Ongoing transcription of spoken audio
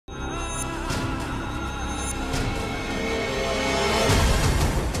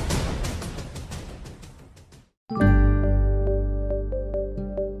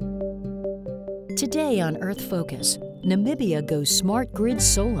Today on Earth Focus, Namibia goes smart grid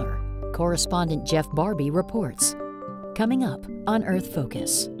solar. Correspondent Jeff Barbee reports. Coming up on Earth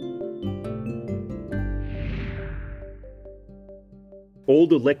Focus.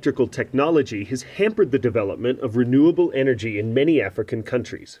 Old electrical technology has hampered the development of renewable energy in many African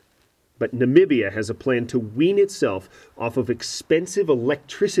countries. But Namibia has a plan to wean itself off of expensive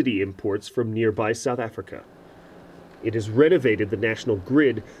electricity imports from nearby South Africa. It has renovated the national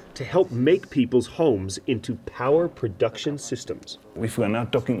grid to help make people's homes into power production systems. If we are now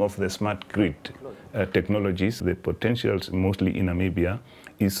talking of the smart grid technologies, the potentials mostly in Namibia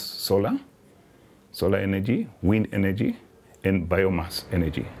is solar energy, wind energy, and biomass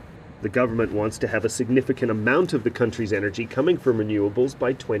energy. The government wants to have a significant amount of the country's energy coming from renewables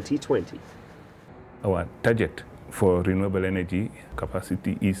by 2020. Our target for renewable energy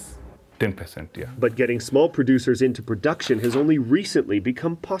capacity is 10%, yeah. But getting small producers into production has only recently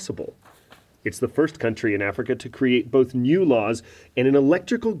become possible. It's the first country in Africa to create both new laws and an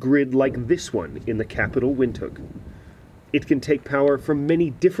electrical grid like this one in the capital, Windhoek. It can take power from many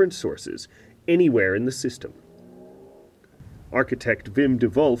different sources, anywhere in the system. Architect Wim de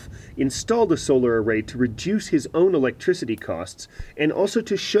Wolf installed a solar array to reduce his own electricity costs and also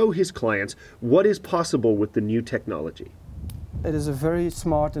to show his clients what is possible with the new technology. It is a very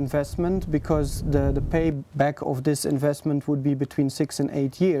smart investment because the payback of this investment would be between 6 and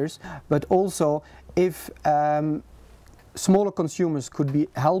 8 years. But also, if smaller consumers could be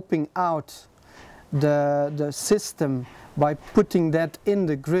helping out the system by putting that in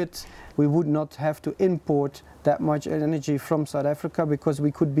the grid, we would not have to import that much energy from South Africa because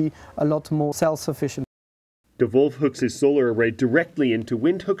we could be a lot more self-sufficient. De Wolf hooks his solar array directly into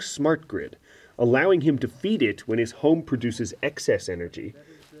Windhoek's smart grid, allowing him to feed it when his home produces excess energy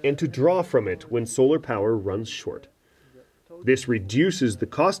and to draw from it when solar power runs short. This reduces the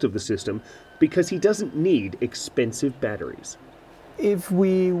cost of the system because he doesn't need expensive batteries. If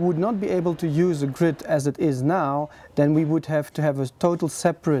we would not be able to use a grid as it is now, then we would have to have a total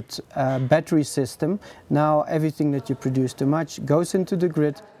separate battery system. Now everything that you produce too much goes into the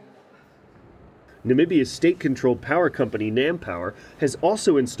grid. Namibia's state-controlled power company, Nampower, has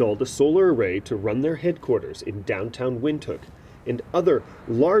also installed a solar array to run their headquarters in downtown Windhoek, and other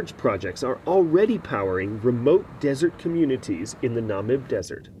large projects are already powering remote desert communities in the Namib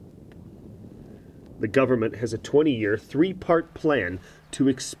Desert. The government has a 20-year, three-part plan to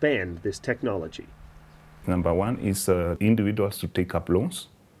expand this technology. Number one is individuals to take up loans,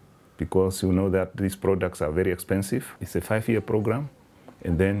 because you know that these products are very expensive. It's a 5-year program.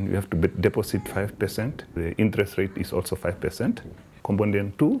 And then you have to deposit 5%. The interest rate is also 5%.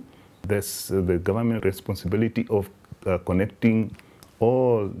 Component 2, there's the government responsibility of connecting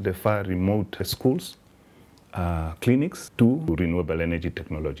all the far remote schools, clinics to renewable energy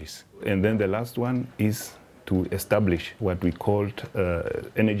technologies. And then the last one is to establish what we called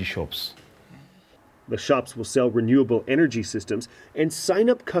energy shops. The shops will sell renewable energy systems and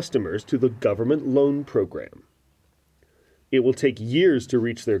sign up customers to the government loan program. It will take years to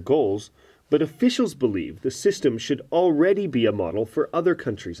reach their goals, but officials believe the system should already be a model for other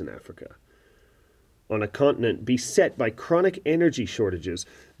countries in Africa. On a continent beset by chronic energy shortages,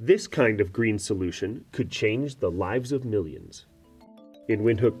 this kind of green solution could change the lives of millions. In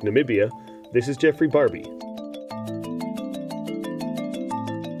Windhoek, Namibia, this is Jeff Barbee.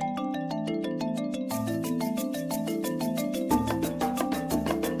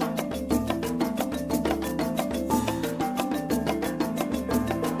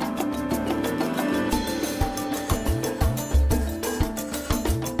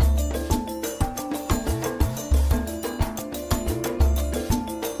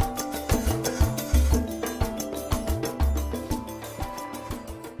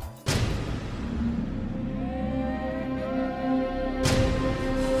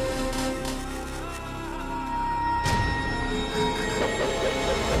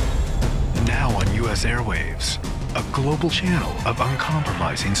 Airwaves, a global channel of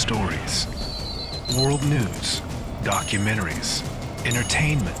uncompromising stories, world news, documentaries,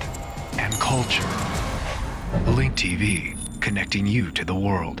 entertainment, and culture. Link TV, connecting you to the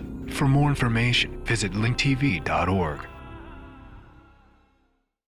world. For more information, visit linktv.org.